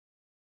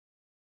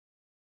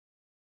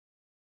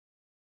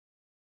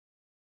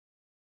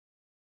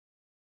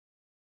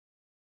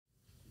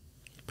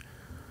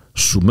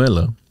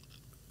Soumela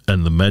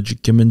and the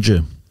Magic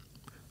Kemenche.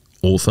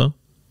 Author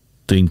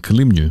Dean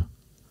Kalimniou.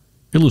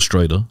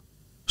 Illustrator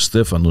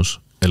Stefanos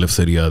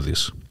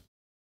Eleftheriadis.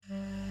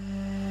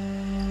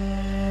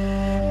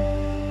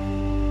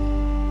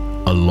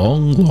 A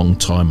long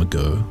time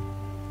ago,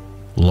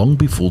 long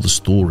before the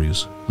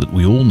stories that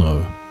we all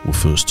know were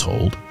first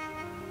told,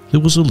 there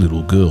was a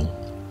little girl.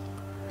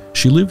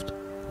 She lived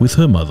with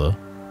her mother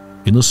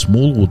in a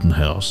small wooden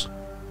house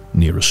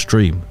near a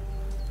stream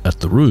at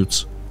the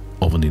roots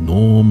of an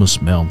enormous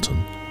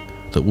mountain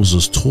that was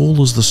as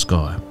tall as the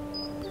sky.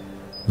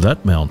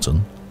 That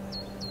mountain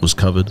was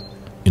covered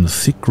in a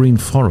thick green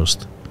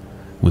forest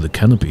with a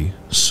canopy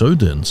so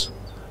dense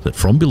that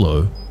from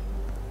below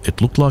it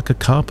looked like a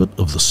carpet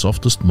of the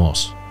softest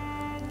moss,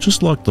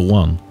 just like the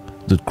one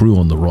that grew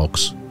on the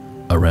rocks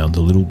around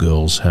the little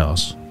girl's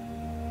house.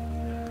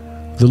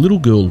 The little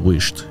girl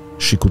wished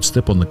she could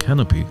step on the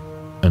canopy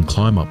and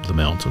climb up the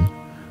mountain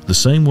the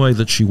same way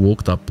that she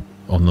walked up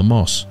on the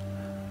moss,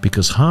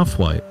 because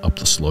halfway up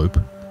the slope,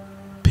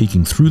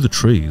 peeking through the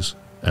trees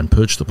and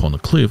perched upon a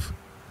cliff,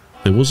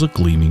 there was a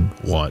gleaming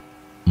white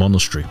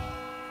monastery.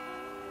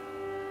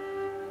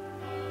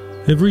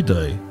 Every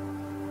day,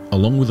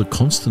 along with a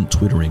constant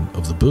twittering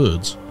of the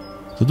birds,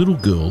 the little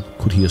girl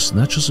could hear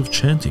snatches of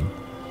chanting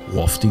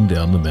wafting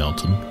down the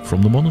mountain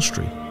from the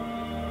monastery.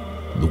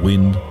 The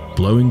wind,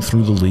 blowing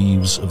through the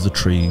leaves of the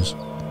trees,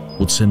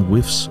 would send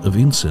whiffs of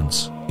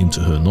incense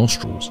into her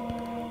nostrils,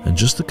 and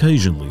just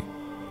occasionally,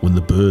 when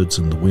the birds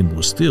and the wind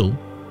were still,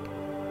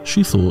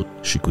 she thought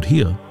she could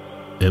hear,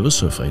 ever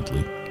so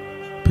faintly,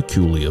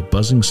 peculiar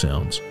buzzing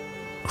sounds,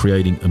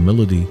 creating a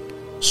melody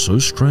so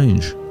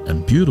strange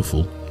and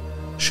beautiful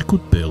she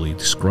could barely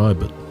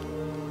describe it.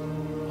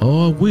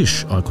 "Oh, I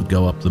wish I could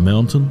go up the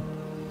mountain,"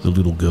 the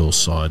little girl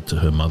sighed to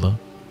her mother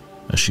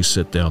as she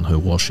set down her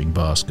washing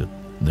basket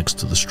next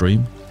to the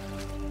stream.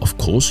 "Of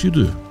course you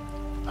do."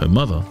 Her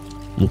mother,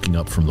 looking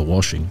up from the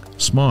washing,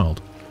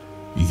 smiled.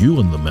 "You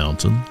and the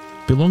mountain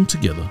belong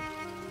together."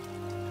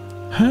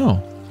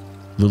 "How?"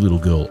 the little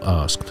girl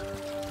asked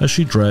as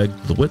she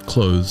dragged the wet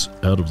clothes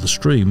out of the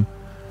stream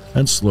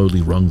and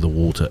slowly wrung the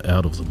water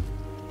out of them.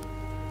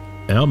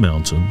 "Our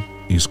mountain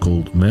is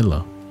called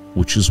Mela,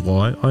 which is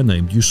why I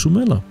named you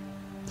Soumela,"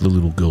 the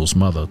little girl's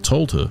mother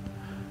told her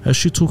as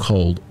she took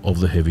hold of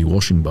the heavy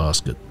washing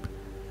basket.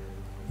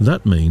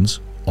 "That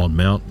means on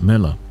Mount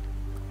Mela.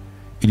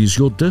 It is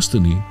your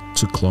destiny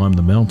to climb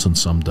the mountain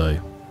someday."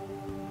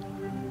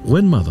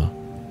 "When, mother?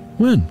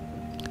 When?"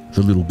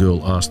 the little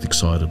girl asked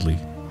excitedly.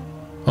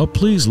 "Oh,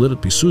 please let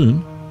it be soon."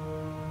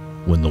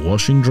 "When the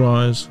washing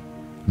dries,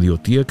 the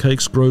tortilla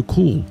cakes grow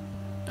cool,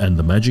 and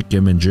the magic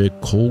Kemenche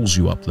calls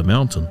you up the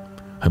mountain,"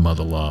 her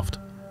mother laughed.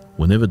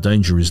 "Whenever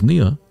danger is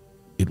near,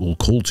 it will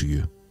call to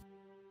you."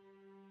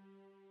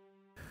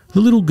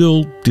 The little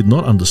girl did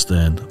not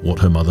understand what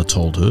her mother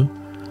told her,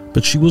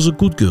 but she was a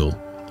good girl,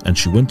 and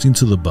she went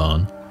into the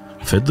barn,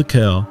 fed the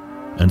cow,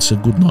 and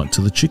said goodnight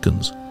to the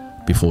chickens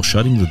before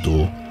shutting the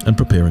door and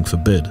preparing for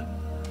bed.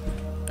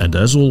 And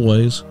as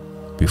always,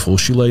 before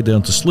she lay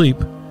down to sleep,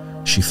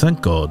 she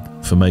thanked God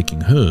for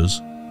making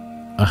hers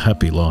a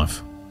happy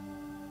life.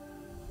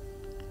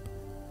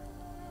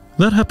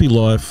 That happy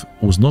life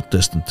was not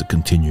destined to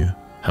continue,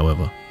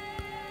 however.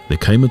 There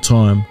came a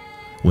time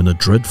when a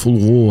dreadful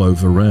war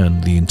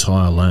overran the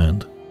entire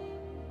land.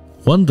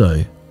 One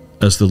day,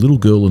 as the little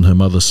girl and her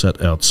mother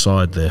sat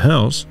outside their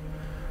house,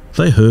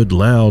 they heard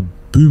loud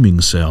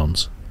booming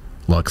sounds,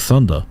 like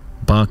thunder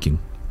barking.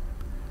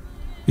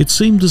 It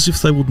seemed as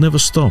if they would never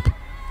stop.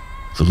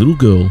 The little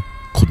girl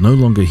could no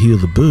longer hear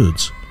the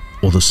birds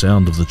or the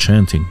sound of the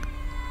chanting.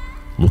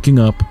 Looking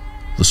up,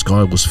 the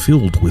sky was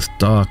filled with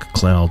dark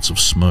clouds of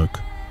smoke.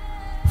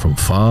 From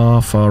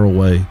far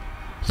away,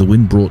 the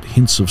wind brought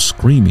hints of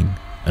screaming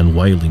and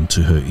wailing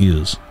to her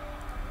ears.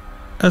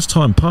 As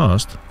time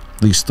passed,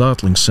 these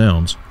startling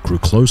sounds grew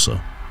closer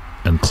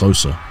and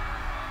closer.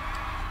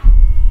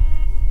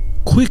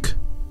 "Quick!"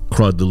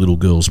 cried the little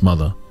girl's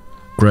mother,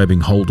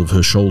 grabbing hold of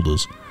her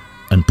shoulders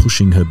and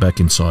pushing her back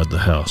inside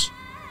the house.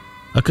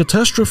 "A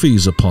catastrophe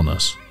is upon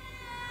us.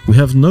 We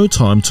have no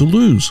time to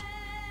lose."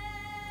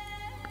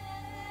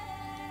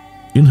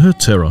 In her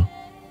terror,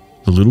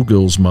 the little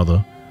girl's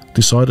mother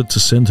decided to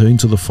send her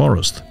into the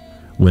forest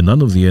where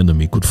none of the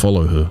enemy could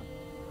follow her.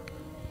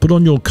 "Put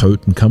on your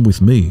coat and come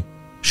with me,"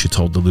 she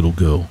told the little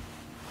girl.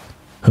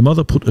 Her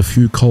mother put a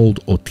few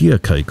cold tortilla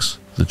cakes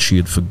that she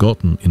had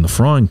forgotten in the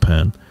frying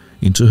pan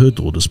into her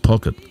daughter's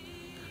pocket.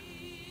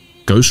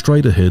 "Go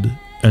straight ahead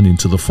and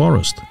into the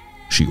forest,"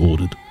 she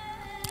ordered.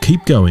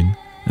 "Keep going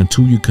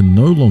until you can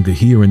no longer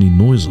hear any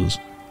noises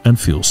and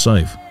feel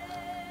safe.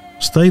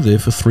 Stay there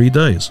for 3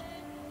 days.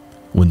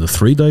 When the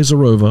 3 days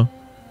are over,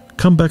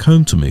 come back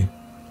home to me.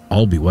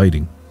 I'll be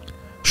waiting.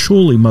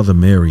 Surely Mother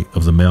Mary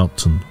of the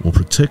mountain will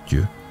protect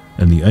you,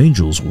 and the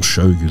angels will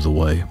show you the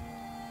way."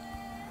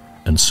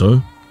 And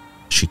so,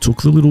 she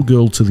took the little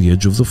girl to the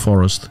edge of the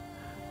forest,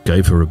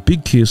 gave her a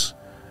big kiss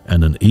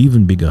and an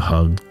even bigger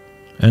hug,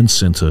 and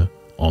sent her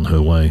on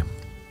her way.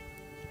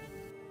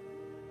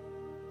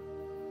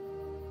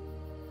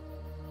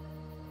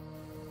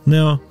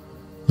 Now,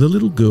 the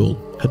little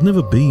girl had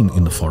never been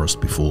in the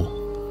forest before.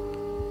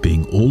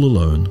 Being all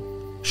alone,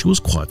 she was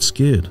quite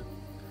scared.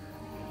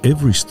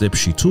 Every step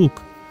she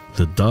took,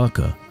 the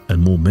darker and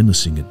more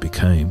menacing it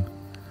became.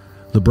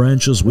 The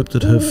branches whipped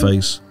at her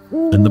face,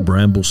 and the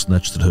bramble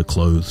snatched at her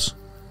clothes.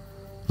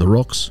 The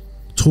rocks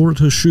tore at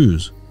her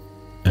shoes,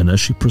 and as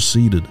she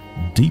proceeded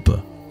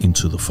deeper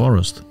into the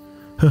forest,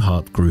 her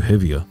heart grew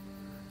heavier.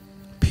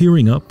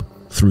 Peering up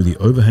through the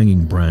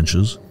overhanging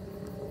branches,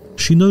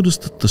 she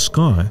noticed that the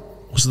sky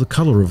was the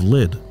color of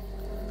lead.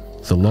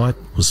 The light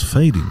was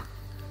fading,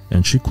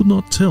 and she could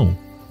not tell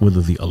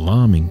whether the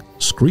alarming,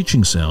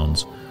 screeching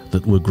sounds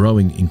that were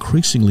growing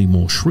increasingly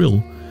more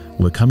shrill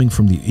were coming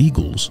from the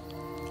eagles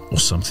or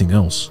something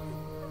else.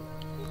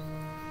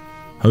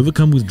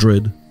 Overcome with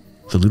dread,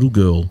 the little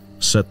girl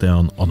sat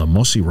down on a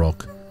mossy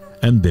rock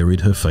and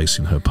buried her face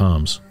in her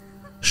palms.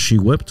 She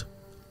wept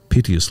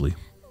piteously.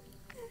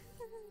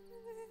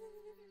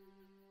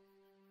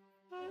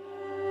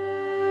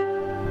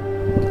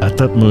 At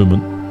that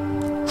moment,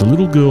 the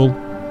little girl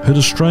heard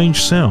a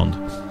strange sound,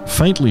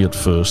 faintly at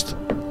first,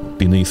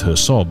 beneath her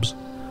sobs,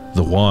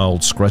 the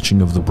wild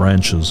scratching of the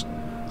branches,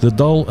 the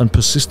dull and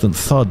persistent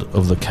thud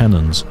of the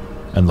cannons,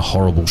 and the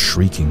horrible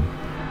shrieking.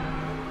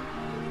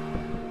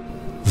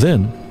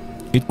 Then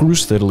it grew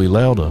steadily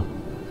louder.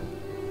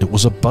 It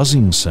was a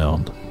buzzing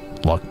sound,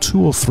 like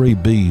 2 or 3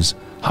 bees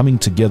humming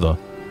together,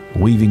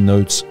 weaving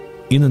notes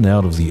in and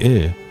out of the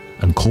air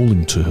and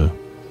calling to her.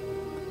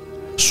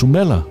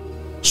 "Soumela!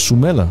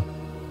 Soumela!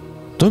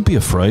 Don't be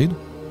afraid!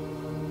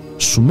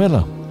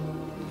 Soumela!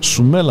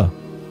 Soumela!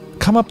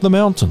 Come up the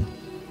mountain!"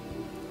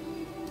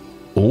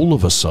 All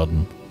of a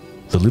sudden,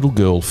 the little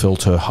girl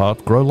felt her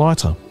heart grow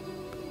lighter.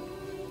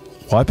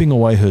 Wiping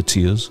away her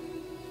tears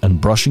and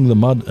brushing the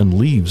mud and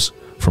leaves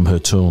from her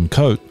torn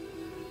coat,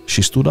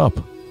 she stood up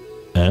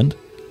and,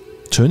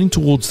 turning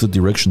towards the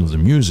direction of the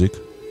music,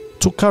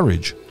 took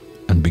courage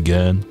and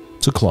began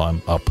to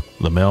climb up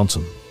the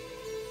mountain.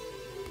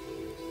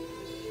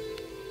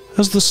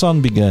 As the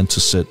sun began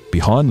to set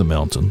behind the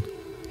mountain,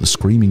 the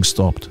screaming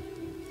stopped,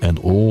 and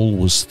all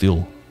was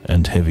still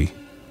and heavy.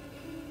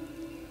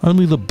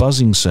 Only the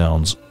buzzing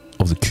sounds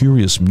of the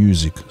curious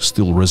music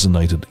still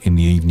resonated in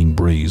the evening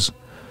breeze,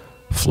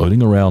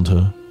 floating around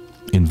her,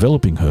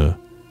 enveloping her,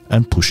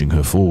 and pushing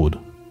her forward.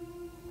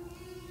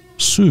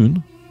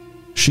 Soon,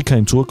 she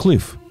came to a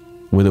cliff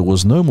where there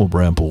was no more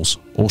brambles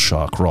or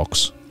sharp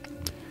rocks.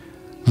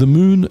 The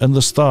moon and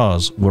the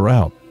stars were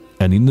out,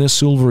 and in their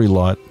silvery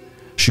light,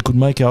 she could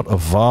make out a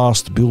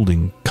vast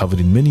building covered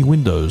in many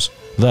windows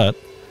that,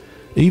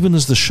 even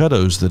as the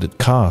shadows that it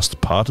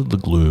cast parted the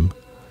gloom,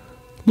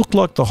 looked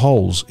like the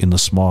holes in the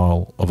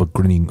smile of a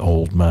grinning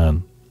old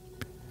man.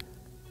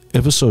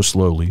 Ever so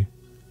slowly,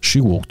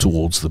 she walked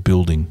towards the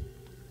building.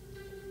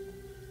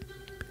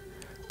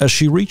 As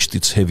she reached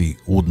its heavy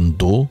wooden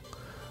door,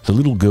 the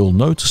little girl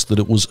noticed that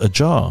it was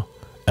ajar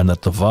and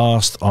that the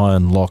vast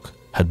iron lock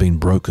had been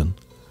broken.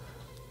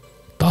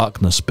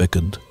 Darkness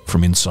beckoned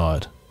from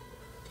inside.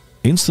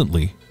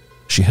 Instantly,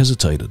 she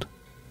hesitated.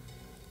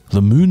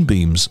 The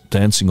moonbeams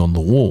dancing on the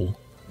wall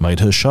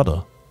made her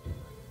shudder,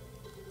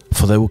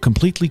 for they were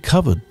completely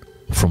covered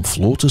from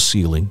floor to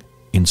ceiling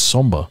in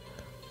somber,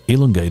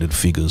 elongated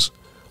figures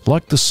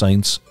like the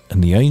saints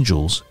and the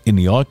angels in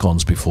the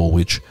icons before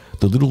which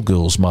the little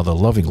girl's mother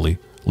lovingly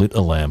lit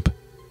a lamp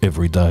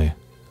every day.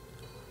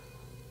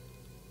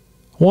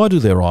 "Why do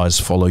their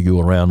eyes follow you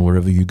around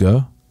wherever you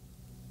go?"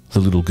 the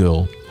little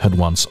girl had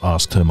once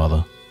asked her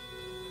mother.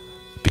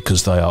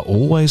 "Because they are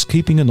always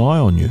keeping an eye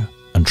on you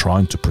and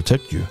trying to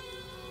protect you,"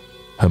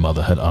 her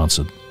mother had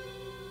answered.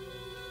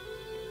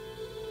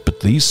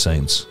 But these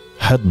saints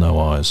had no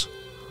eyes.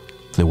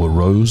 There were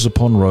rows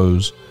upon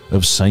rows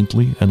of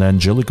saintly and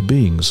angelic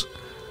beings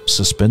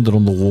suspended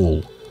on the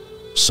wall,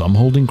 some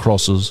holding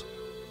crosses,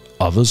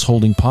 others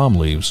holding palm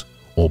leaves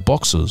or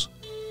boxes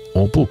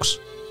or books,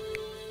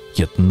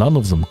 yet none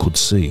of them could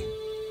see.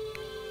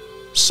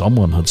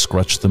 Someone had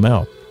scratched them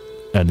out,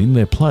 and in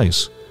their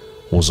place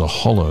was a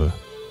hollow,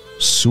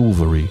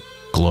 silvery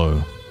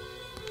glow.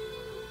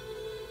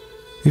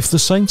 If the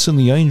saints and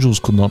the angels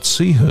could not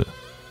see her,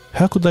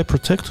 how could they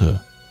protect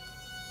her?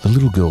 The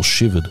little girl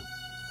shivered.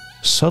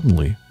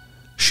 Suddenly,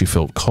 she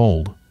felt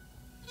cold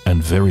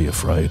and very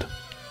afraid.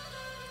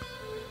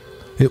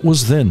 It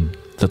was then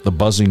that the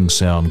buzzing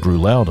sound grew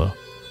louder,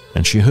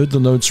 and she heard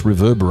the notes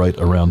reverberate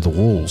around the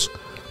walls,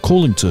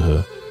 calling to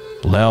her,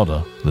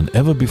 louder than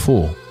ever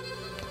before.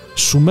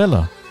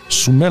 "Soumela,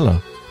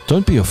 Soumela,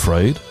 don't be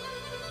afraid.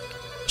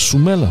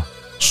 Soumela,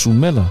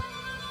 Soumela,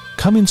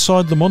 come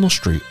inside the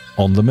monastery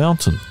on the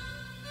mountain."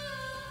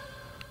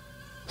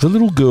 The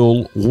little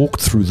girl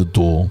walked through the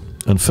door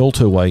and felt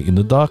her way in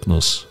the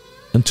darkness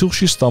until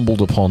she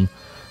stumbled upon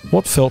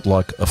what felt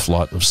like a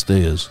flight of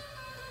stairs.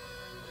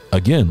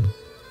 Again,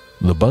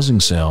 the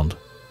buzzing sound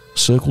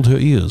circled her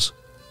ears,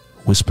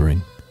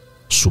 whispering,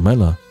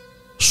 "Soumela,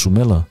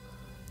 Soumela,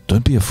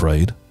 don't be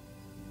afraid.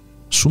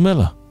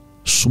 Soumela,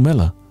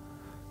 Soumela,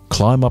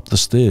 climb up the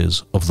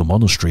stairs of the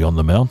monastery on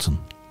the mountain."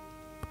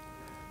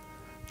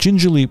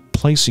 Gingerly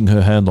placing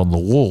her hand on the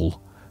wall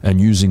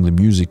and using the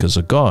music as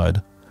a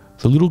guide,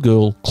 the little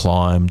girl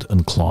climbed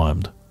and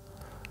climbed.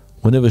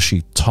 Whenever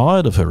she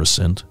tired of her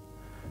ascent,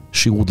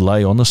 she would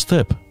lay on a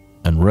step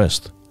and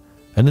rest,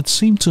 and it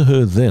seemed to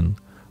her then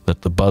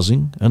that the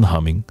buzzing and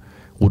humming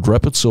would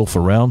wrap itself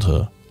around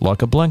her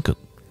like a blanket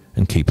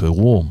and keep her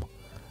warm,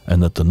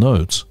 and that the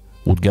notes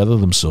would gather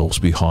themselves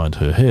behind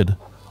her head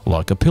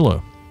like a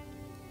pillow.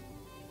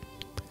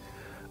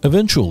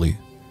 Eventually,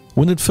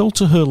 when it felt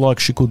to her like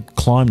she could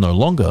climb no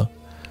longer,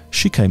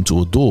 she came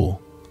to a door.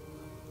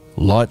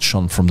 Light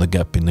shone from the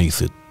gap beneath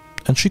it,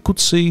 and she could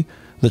see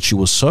that she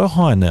was so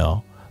high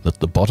now that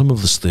the bottom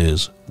of the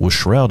stairs was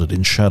shrouded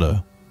in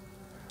shadow.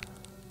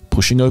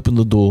 Pushing open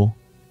the door,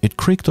 it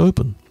creaked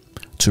open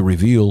to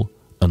reveal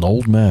an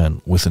old man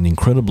with an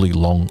incredibly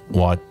long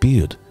white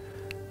beard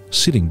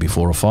sitting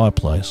before a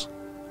fireplace.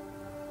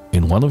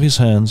 In one of his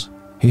hands,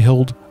 he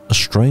held a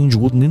strange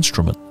wooden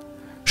instrument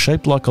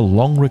shaped like a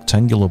long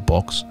rectangular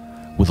box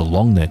with a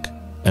long neck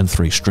and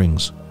 3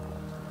 strings.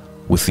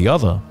 With the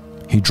other,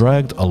 he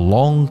dragged a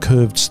long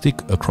curved stick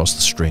across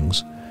the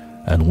strings,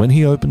 and when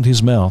he opened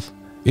his mouth,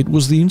 it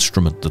was the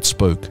instrument that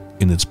spoke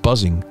in its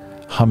buzzing,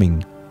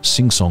 humming,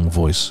 sing-song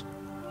voice.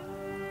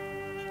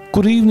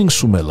 "Good evening,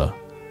 Soumela.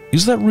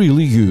 Is that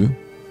really you?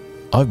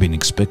 I've been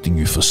expecting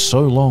you for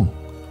so long."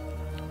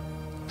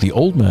 The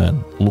old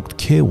man looked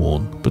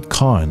careworn but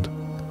kind,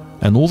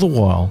 and all the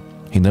while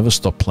he never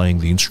stopped playing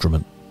the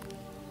instrument.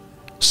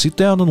 "Sit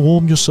down and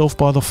warm yourself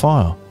by the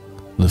fire,"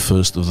 the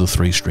first of the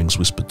 3 strings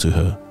whispered to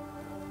her.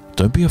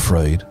 "Don't be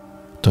afraid,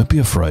 don't be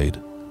afraid.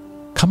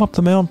 Come up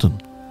the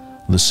mountain,"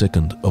 the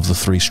second of the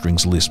 3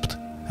 strings lisped,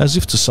 as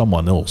if to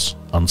someone else,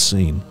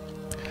 unseen.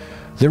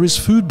 "There is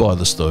food by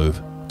the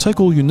stove.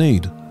 Take all you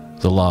need,"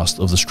 the last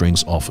of the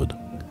strings offered,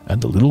 and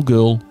the little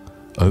girl,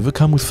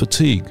 overcome with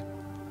fatigue,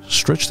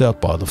 stretched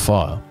out by the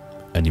fire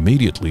and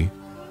immediately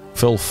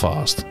fell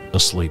fast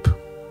asleep.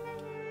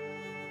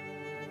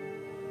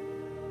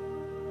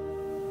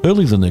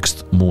 Early the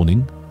next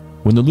morning,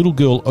 when the little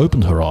girl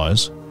opened her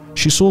eyes,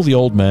 she saw the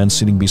old man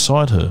sitting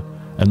beside her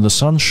and the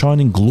sun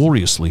shining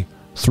gloriously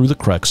through the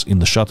cracks in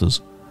the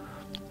shutters.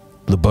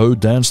 The bow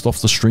danced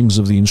off the strings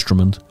of the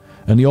instrument,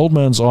 and the old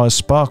man's eyes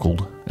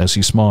sparkled as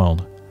he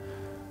smiled.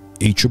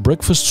 "Eat your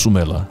breakfast,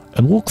 Soumela,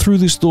 and walk through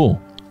this door,"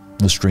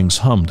 the strings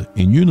hummed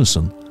in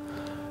unison,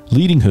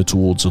 leading her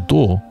towards a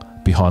door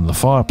behind the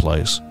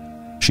fireplace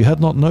she had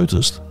not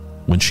noticed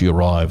when she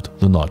arrived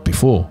the night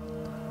before.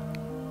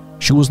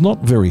 She was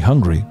not very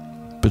hungry,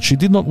 but she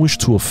did not wish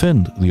to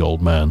offend the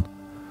old man,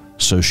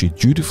 so she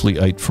dutifully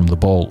ate from the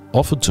bowl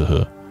offered to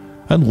her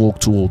and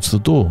walked towards the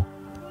door,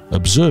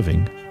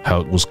 observing how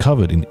it was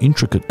covered in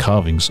intricate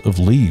carvings of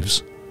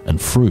leaves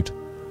and fruit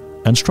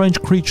and strange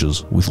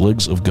creatures with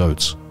legs of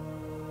goats.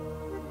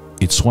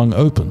 It swung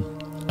open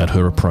at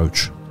her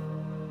approach.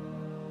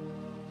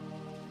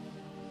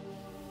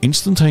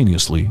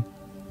 Instantaneously,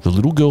 the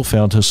little girl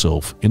found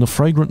herself in a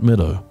fragrant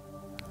meadow.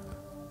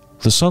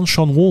 The sun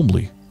shone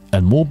warmly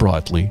and more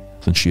brightly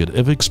than she had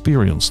ever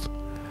experienced,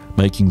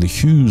 making the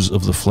hues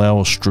of the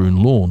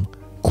flower-strewn lawn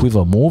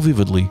quiver more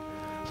vividly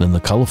than the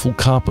colourful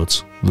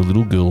carpets the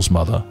little girl's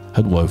mother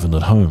had woven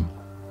at home.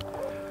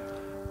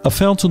 A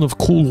fountain of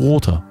cool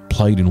water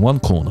played in one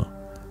corner,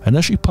 and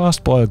as she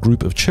passed by a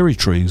group of cherry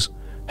trees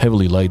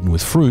heavily laden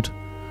with fruit,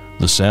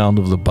 the sound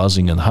of the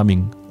buzzing and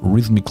humming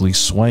rhythmically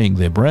swaying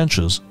their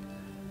branches,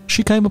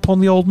 she came upon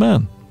the old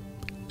man,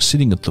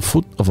 sitting at the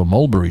foot of a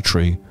mulberry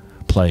tree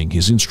playing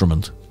his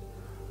instrument.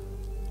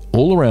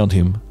 All around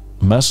him,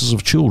 masses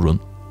of children,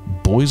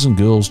 boys and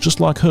girls just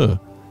like her,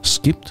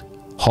 skipped,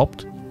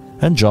 hopped,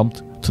 and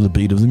jumped to the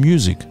beat of the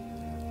music,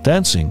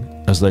 dancing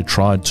as they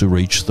tried to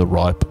reach the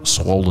ripe,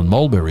 swollen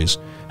mulberries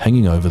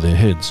hanging over their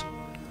heads.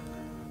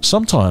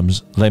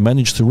 Sometimes they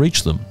managed to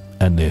reach them,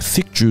 and their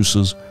thick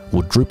juices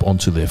would drip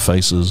onto their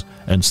faces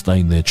and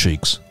stain their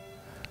cheeks.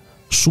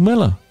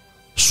 "Soumela,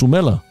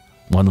 Soumela,"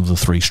 one of the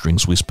 3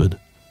 strings whispered.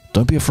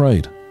 "Don't be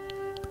afraid."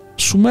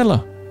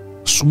 "Soumela,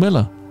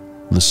 Soumela,"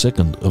 the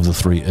second of the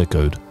 3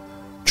 echoed.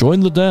 "Join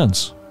the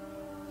dance."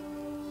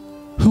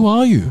 "Who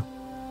are you?"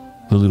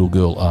 the little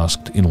girl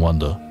asked in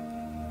wonder.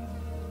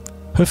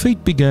 Her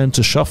feet began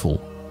to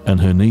shuffle and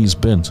her knees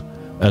bent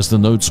as the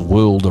notes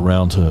whirled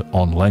around her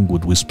on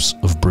languid wisps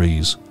of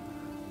breeze.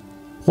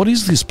 "What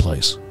is this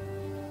place?"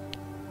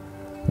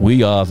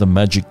 "We are the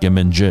magic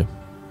Kemenche,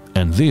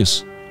 and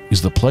this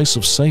is the place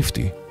of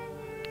safety.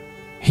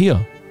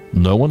 Here,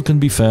 no one can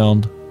be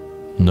found,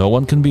 no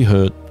one can be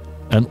hurt,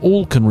 and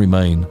all can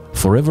remain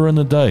forever and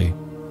a day,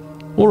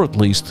 or at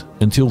least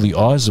until the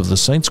eyes of the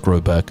saints grow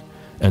back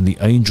and the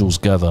angels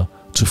gather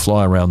to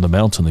fly around the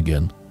mountain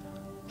again,"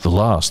 the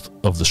last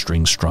of the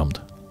strings strummed.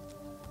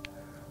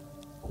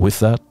 With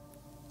that,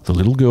 the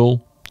little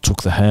girl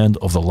took the hand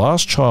of the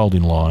last child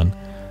in line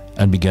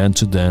and began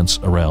to dance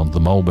around the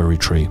mulberry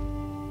tree.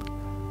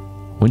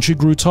 When she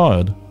grew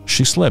tired,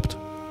 she slept,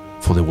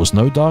 for there was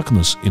no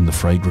darkness in the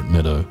fragrant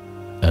meadow,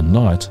 and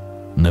night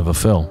never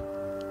fell.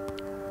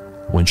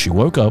 When she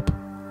woke up,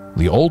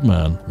 the old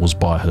man was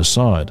by her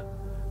side,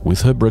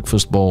 with her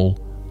breakfast bowl,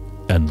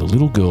 and the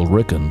little girl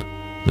reckoned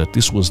that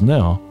this was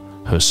now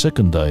her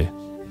second day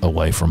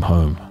away from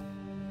home.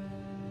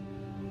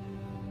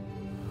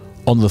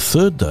 On the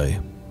third day,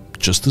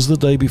 just as the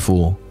day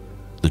before,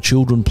 the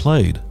children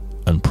played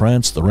and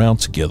pranced around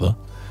together,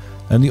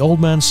 and the old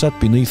man sat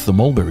beneath the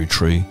mulberry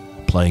tree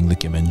playing the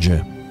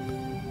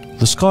Kemenche.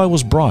 The sky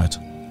was bright,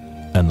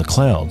 and the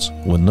clouds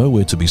were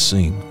nowhere to be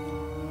seen.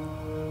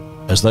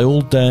 As they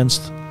all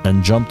danced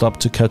and jumped up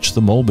to catch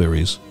the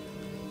mulberries,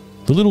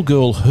 the little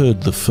girl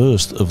heard the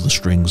first of the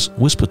strings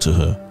whisper to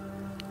her,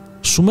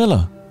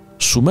 "Soumela,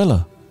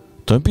 Soumela,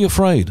 don't be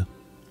afraid."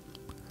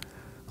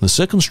 The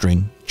second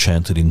string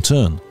chanted in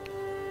turn,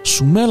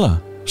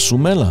 "Soumela,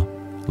 Soumela,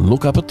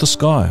 look up at the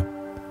sky."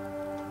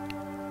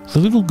 The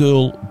little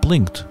girl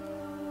blinked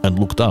and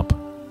looked up.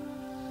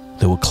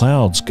 There were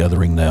clouds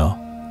gathering now.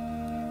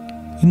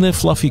 In their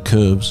fluffy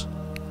curves,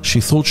 she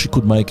thought she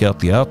could make out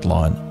the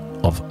outline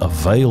of a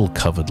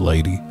veil-covered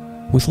lady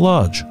with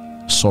large,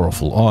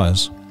 sorrowful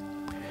eyes.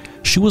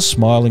 She was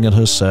smiling at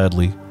her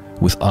sadly,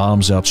 with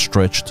arms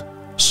outstretched,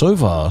 so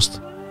vast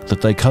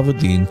that they covered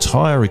the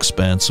entire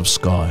expanse of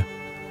sky.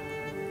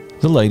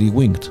 The lady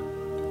winked,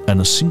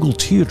 and a single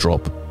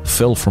teardrop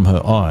fell from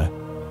her eye,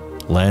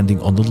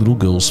 landing on the little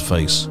girl's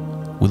face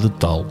with a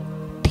dull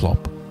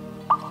plop.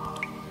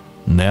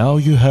 "Now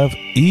you have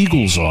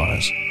eagle's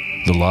eyes,"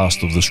 the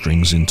last of the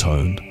strings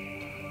intoned.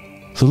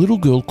 The little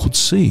girl could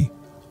see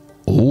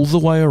all the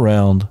way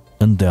around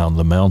and down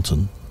the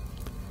mountain.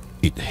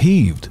 It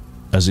heaved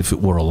as if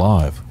it were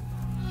alive.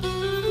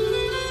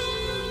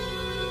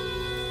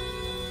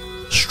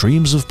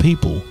 Streams of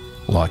people,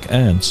 like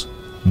ants,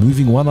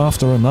 moving one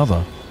after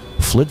another,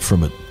 fled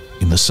from it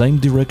in the same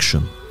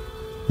direction,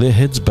 their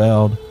heads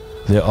bowed,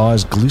 their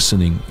eyes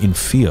glistening in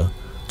fear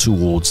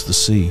towards the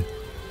sea.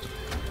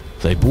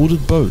 They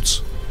boarded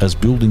boats as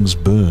buildings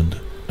burned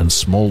and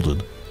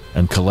smouldered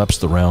and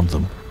collapsed around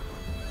them.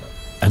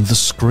 And the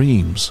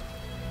screams!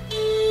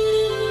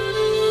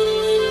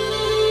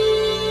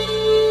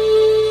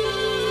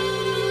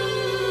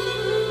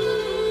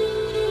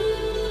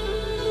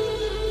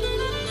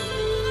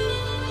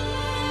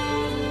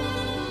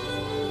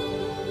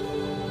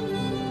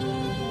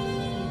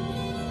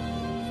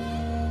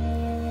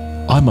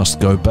 "I must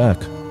go back,"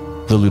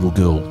 the little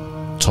girl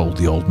told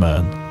the old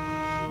man.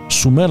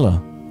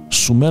 "Soumela,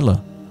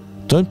 Soumela,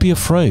 don't be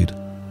afraid,"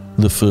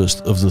 the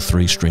first of the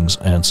three strings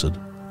answered.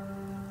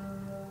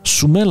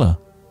 "Soumela,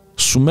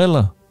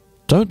 Soumela,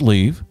 don't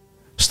leave.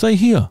 Stay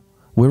here,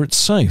 where it's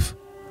safe,"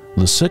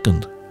 the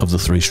second of the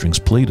three strings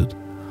pleaded.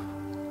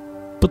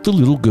 But the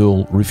little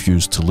girl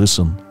refused to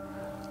listen.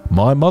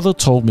 "My mother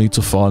told me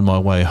to find my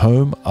way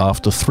home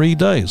after 3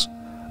 days,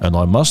 and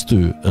I must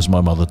do as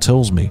my mother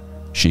tells me,"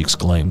 she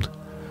exclaimed.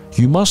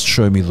 "You must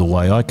show me the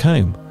way I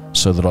came,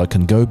 so that I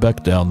can go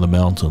back down the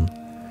mountain."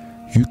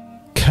 "You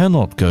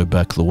cannot go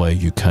back the way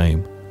you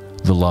came,"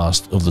 the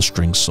last of the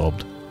strings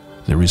sobbed.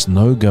 "There is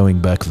no going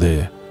back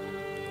there.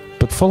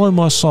 But follow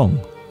my song,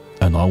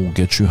 and I will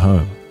get you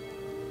home."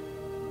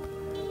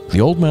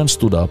 The old man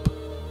stood up,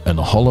 and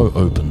a hollow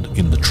opened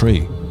in the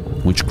tree,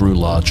 which grew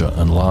larger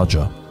and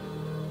larger.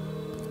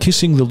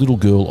 Kissing the little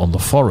girl on the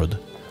forehead,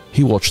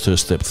 he watched her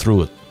step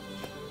through it.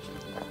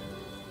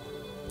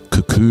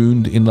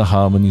 Cocooned in the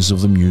harmonies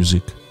of the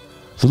music,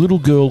 the little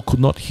girl could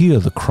not hear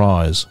the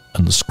cries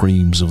and the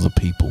screams of the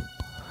people,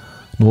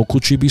 nor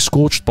could she be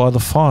scorched by the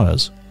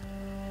fires,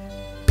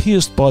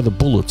 pierced by the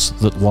bullets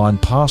that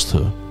whined past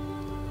her,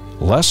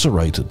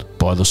 lacerated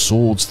by the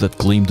swords that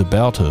gleamed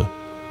about her,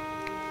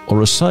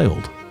 or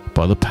assailed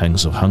by the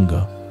pangs of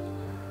hunger.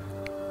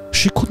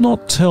 She could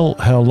not tell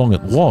how long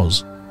it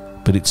was,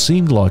 but it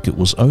seemed like it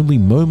was only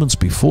moments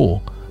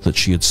before that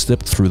she had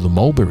stepped through the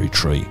mulberry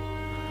tree,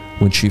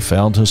 when she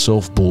found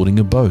herself boarding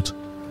a boat,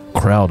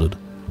 crowded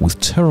with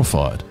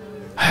terrified,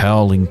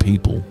 howling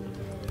people,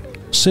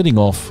 setting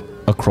off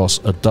across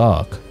a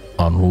dark,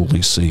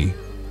 unruly sea.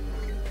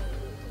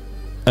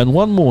 And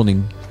one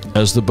morning,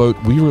 as the boat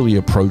wearily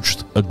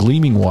approached a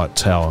gleaming white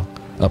tower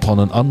upon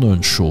an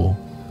unknown shore,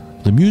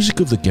 the music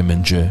of the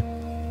Kemenche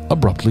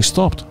abruptly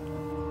stopped.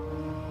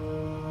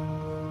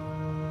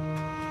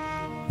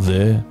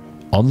 There,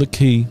 on the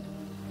quay,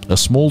 a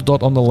small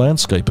dot on the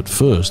landscape at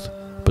first,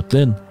 but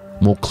then,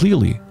 more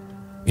clearly,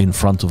 in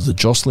front of the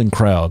jostling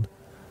crowd,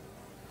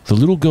 the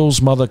little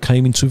girl's mother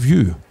came into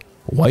view,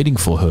 waiting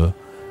for her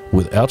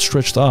with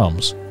outstretched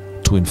arms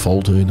to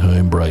enfold her in her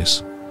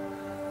embrace.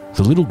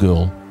 The little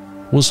girl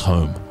was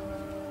home.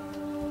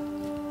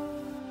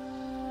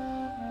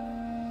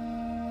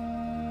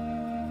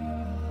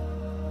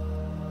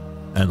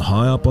 And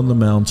high up on the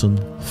mountain,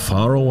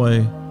 far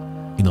away,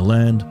 in a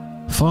land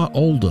far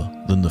older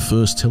than the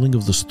first telling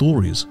of the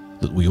stories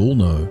that we all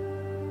know,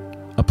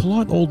 a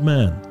polite old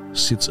man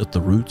sits at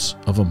the roots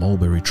of a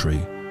mulberry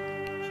tree,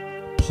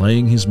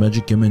 playing his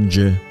magic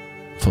Kemenche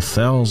for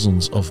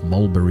thousands of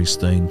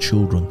mulberry-stained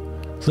children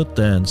that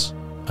dance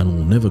and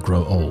will never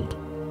grow old,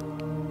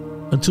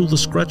 until the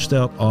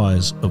scratched-out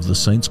eyes of the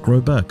saints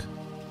grow back,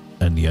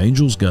 and the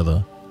angels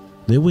gather,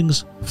 their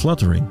wings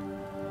fluttering,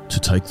 to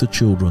take the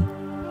children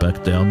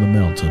back down the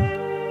mountain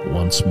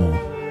once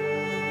more.